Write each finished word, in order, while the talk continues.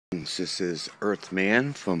This is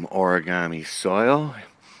Earthman from Origami Soil,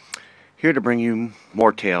 here to bring you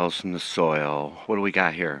more tales from the soil. What do we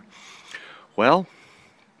got here? Well,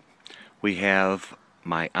 we have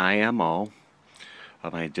my IMO,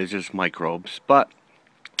 my indigenous microbes, but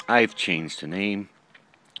I've changed the name.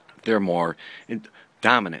 They're more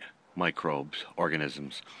dominant microbes,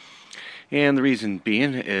 organisms. And the reason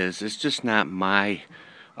being is it's just not my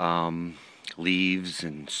leaves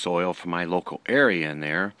and soil from my local area in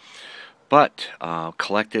there, but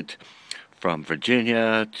collected from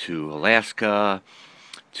Virginia to Alaska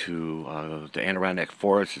to the Adirondack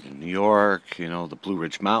Forest in New York, the Blue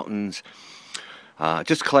Ridge Mountains.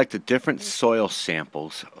 Just collected different soil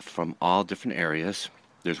samples from all different areas.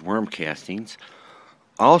 There's worm castings.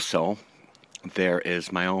 Also, there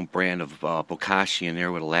is my own brand of bokashi in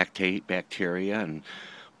there with a lactate bacteria and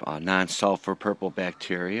non-sulfur purple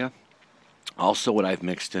bacteria. Also, what I've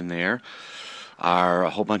mixed in there are a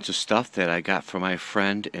whole bunch of stuff that I got from my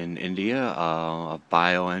friend in India, a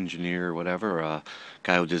bioengineer, whatever, a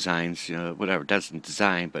guy who designs, whatever, doesn't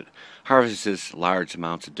design, but harvests large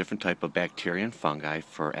amounts of different type of bacteria and fungi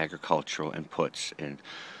for agricultural inputs and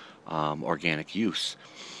organic use.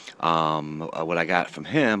 What I got from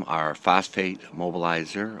him are phosphate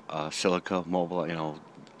mobilizer, silica mobile,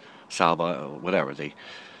 salva, whatever.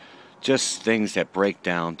 Just things that break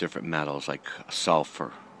down different metals like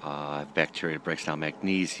sulfur, bacteria that breaks down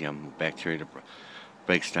magnesium, bacteria that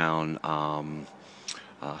breaks down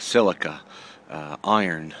silica,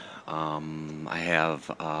 iron. I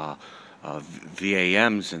have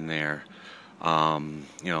VAMs in there,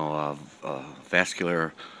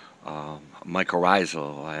 vascular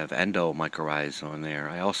mycorrhizal. I have endomycorrhizal in there.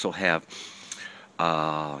 I also have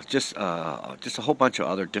just a whole bunch of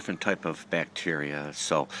other different type of bacteria.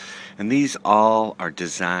 And these all are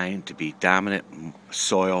designed to be dominant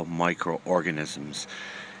soil microorganisms.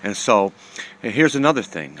 And so, here's another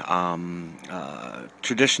thing.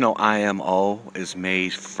 Traditional IMO is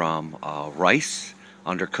made from rice,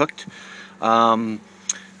 undercooked. I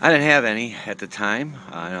didn't have any at the time.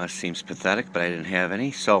 I know it seems pathetic, but I didn't have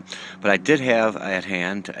any. But I did have at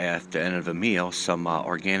hand at the end of the meal some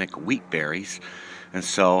organic wheat berries. And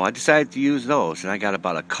so I decided to use those, and I got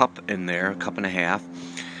about a cup in there, a cup and a half.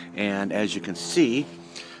 And as you can see,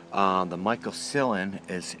 the mycocillin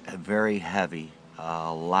is very heavy,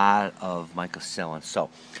 a lot of mycocillin. So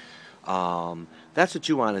that's what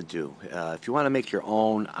you want to do. If you want to make your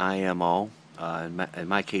own IMO, in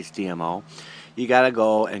my case DMO, you got to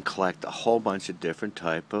go and collect a whole bunch of different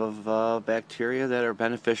type of bacteria that are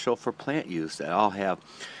beneficial for plant use, that all have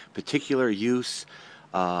particular usefulness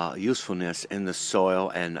in the soil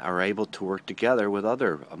and are able to work together with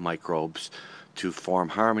other microbes to form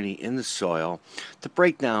harmony in the soil to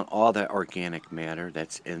break down all that organic matter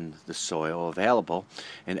that's in the soil available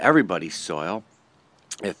in everybody's soil,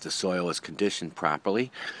 if the soil is conditioned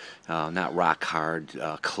properly, not rock hard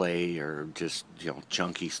clay or just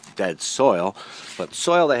junky dead soil, but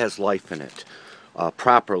soil that has life in it.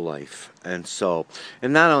 Proper life. And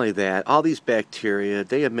not only that, all these bacteria,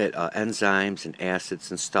 they emit enzymes and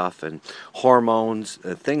acids and stuff and hormones,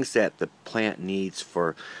 things that the plant needs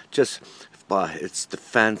for just its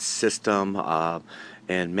defense system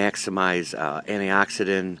and maximize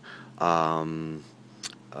antioxidant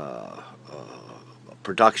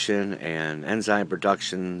production and enzyme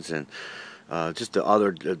productions and just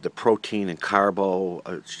the protein and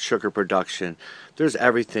carbo, sugar production. There's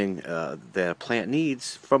everything that a plant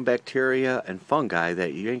needs from bacteria and fungi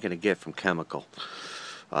that you ain't going to get from chemical.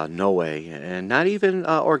 No way. And not even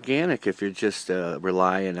organic if you're just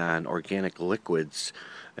relying on organic liquids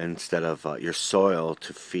instead of your soil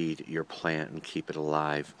to feed your plant and keep it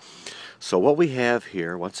alive. So what we have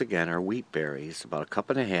here, once again, are wheat berries, about a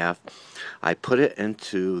cup and a half. I put it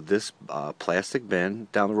into this plastic bin.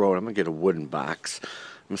 Down the road, I'm going to get a wooden box.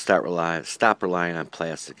 I'm going to stop relying on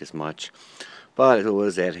plastic as much. But it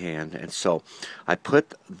was at hand. And so I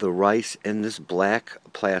put the rice in this black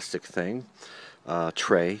plastic thing,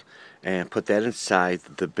 tray, and put that inside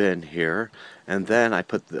the bin here. And then I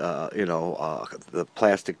put the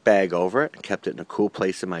plastic bag over it and kept it in a cool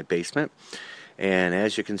place in my basement. And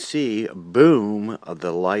as you can see, boom,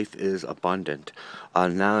 the life is abundant.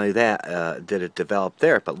 Not only that did it develop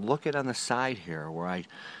there, but look at on the side here where I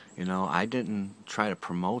didn't try to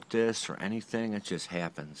promote this or anything. It just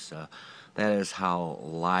happens. That is how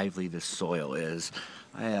lively the soil is.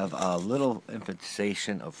 I have a little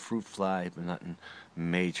infestation of fruit fly, but nothing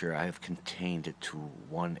major. I have contained it to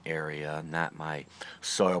one area, not my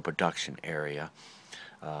soil production area.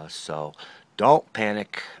 So don't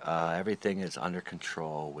panic. Everything is under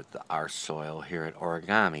control with our soil here at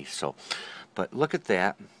Origami. But look at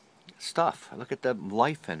that. stuff. Look at the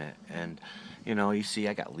life in it. And you know, you see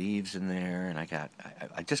I got leaves in there, and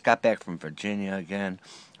I just got back from Virginia again,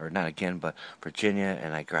 or not again, but Virginia,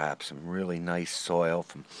 and I grabbed some really nice soil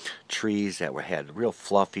from trees that had real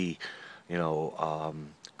fluffy, you know,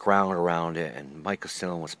 ground around it, and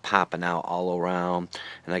mycelium was popping out all around.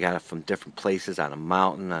 And I got it from different places, on a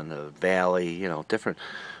mountain, on the valley, you know, different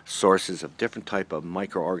sources of different type of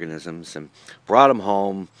microorganisms, and brought them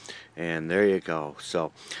home. And there you go.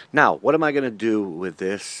 So now what am I going to do with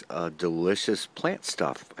this delicious plant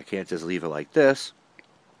stuff? I can't just leave it like this.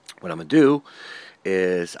 What I'm going to do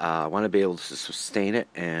is I want to be able to sustain it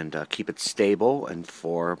and keep it stable, and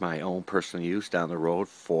for my own personal use down the road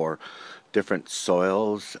for different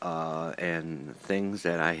soils and things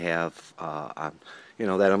that I have, you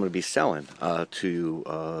know, that I'm going to be selling to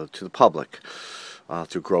the public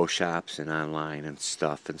through grow shops and online and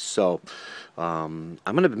stuff. And so I'm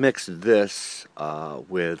going to mix this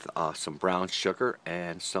with some brown sugar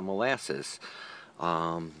and some molasses.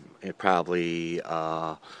 It probably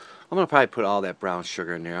I'm going to probably put all that brown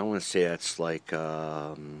sugar in there. I want to say that's like, you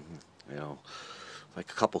know, like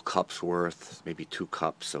a couple cups worth, maybe 2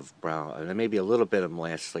 cups of brown, and then maybe a little bit of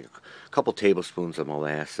molasses, like a couple tablespoons of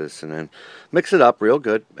molasses, and then mix it up real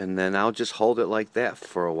good, and then I'll just hold it like that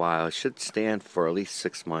for a while. It should stand for at least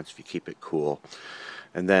 6 months if you keep it cool.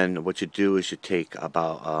 And then what you do is you take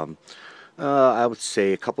about, I would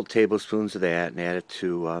say a couple tablespoons of that and add it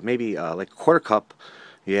to maybe like a quarter cup.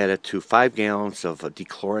 You add it to 5 gallons of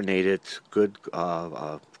dechlorinated, good,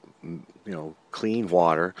 you know, clean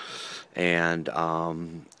water, and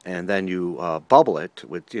then you bubble it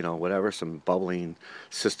with, you know, whatever, some bubbling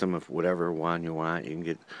system of whatever one you want. You can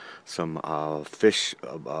get some fish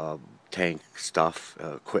tank stuff,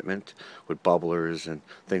 equipment with bubblers and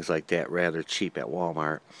things like that, rather cheap at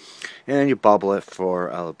Walmart. And you bubble it for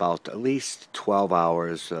about at least 12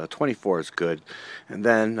 hours. 24 is good. And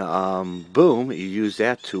then boom, you use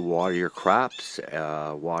that to water your crops,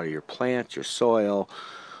 water your plants, your soil,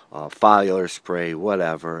 foliar spray,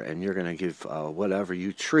 whatever, and you're going to give whatever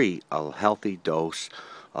you treat a healthy dose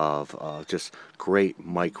of just great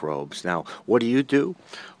microbes. Now, what do you do?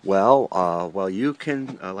 Well, you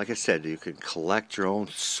can, like I said, you can collect your own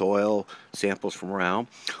soil samples from around,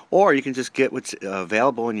 or you can just get what's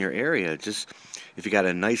available in your area. Just if you got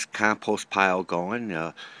a nice compost pile going,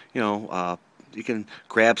 you know, you can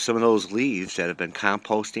grab some of those leaves that have been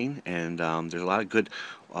composting, and there's a lot of good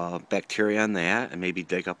bacteria on that, and maybe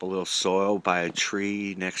dig up a little soil by a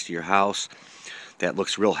tree next to your house that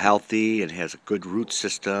looks real healthy and has a good root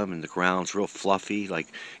system, and the ground's real fluffy. Like,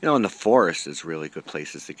 you know, in the forest is really good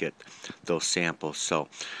places to get those samples. So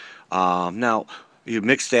now you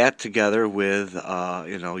mix that together with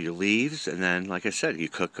you know, your leaves, and then, like I said, you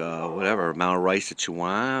cook whatever amount of rice that you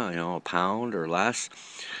want, you know, a pound or less,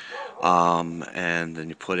 and then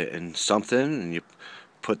you put it in something, and you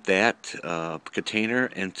put that container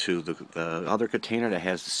into the other container that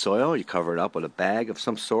has the soil. You cover it up with a bag of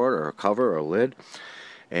some sort, or a cover or a lid,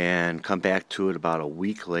 and come back to it about a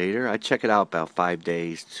week later. I check it out about 5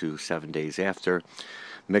 days to 7 days after.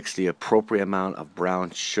 Mix the appropriate amount of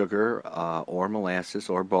brown sugar or molasses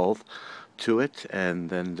or both to it,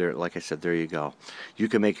 and then there, like I said, there you go. You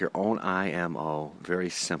can make your own IMO.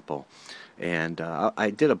 Very simple. And I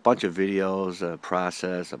did a bunch of videos,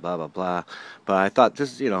 process, blah blah blah, but I thought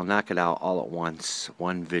this, you know, knock it out all at once,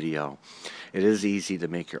 one video. It is easy to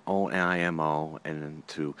make your own IMO, and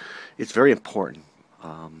it's very important,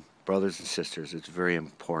 brothers and sisters. It's very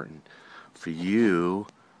important for you.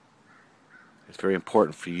 It's very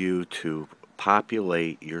important for you to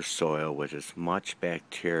populate your soil with as much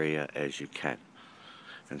bacteria as you can.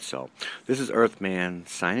 And so, this is Earthman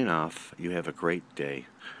signing off. You have a great day.